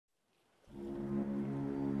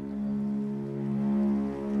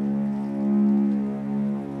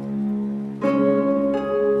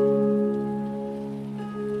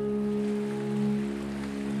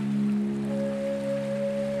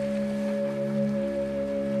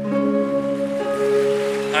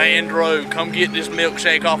Andrew, come get this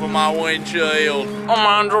milkshake off of my windshield. Oh,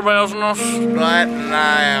 mind your business. Right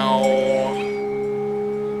now.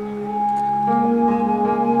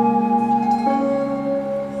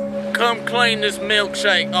 Come clean this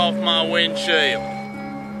milkshake off my windshield.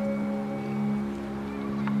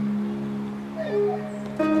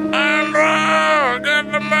 Andrew,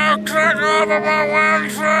 get the milkshake off of my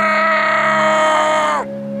windshield!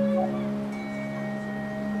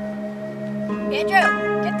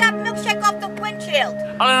 Andrew, get that milkshake off the windshield.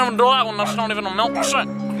 I didn't even do that one. That's not even a milkshake.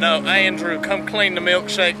 No, Andrew, come clean the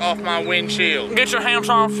milkshake off my windshield. Get your hands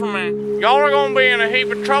off from me. Y'all are gonna be in a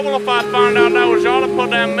heap of trouble if I find out that was y'all to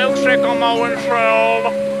put that milkshake on my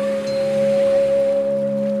windshield.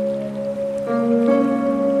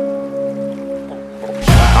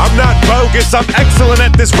 I'm not bogus, I'm excellent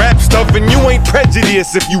at this rap stuff, and you ain't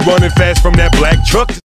prejudiced if you running fast from that black truck.